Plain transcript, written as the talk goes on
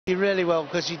really well,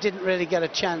 because she didn't really get a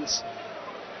chance.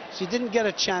 She didn't get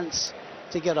a chance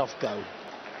to get off go.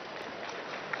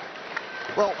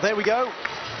 Well, there we go.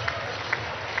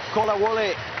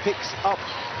 Kolawole picks up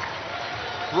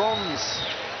bronze.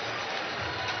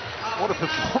 What a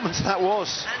performance that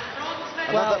was.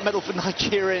 Another medal for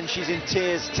Nigeria, and she's in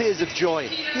tears of joy.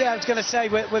 Yeah, I was going to say,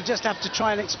 we'll just have to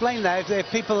try and explain that. If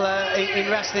people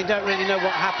in wrestling don't really know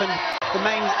what happened, the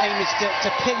main aim is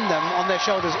to pin them on their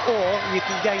shoulders, or you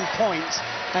can gain points.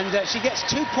 And she gets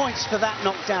 2 points for that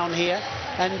knockdown here.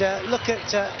 And look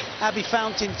at Abby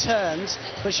Fountain turns,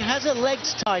 but she has her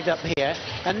legs tied up here.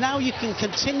 And now you can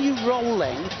continue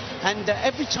rolling, and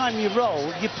every time you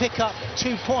roll, you pick up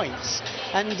 2 points.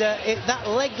 And that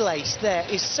leg lace there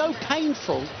is so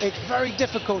painful, it's very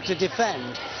difficult to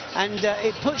defend. And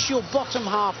it puts your bottom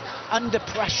half under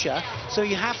pressure, so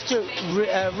you have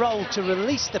to roll to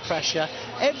release the pressure.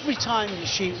 Every time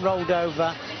she rolled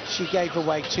over, she gave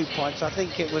away 2 points. I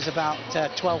think it was about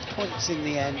 12 points in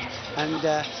the end. And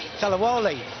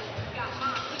Kolawole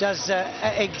does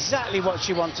exactly what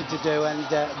she wanted to do,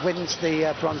 and wins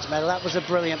the bronze medal. That was a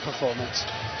brilliant performance.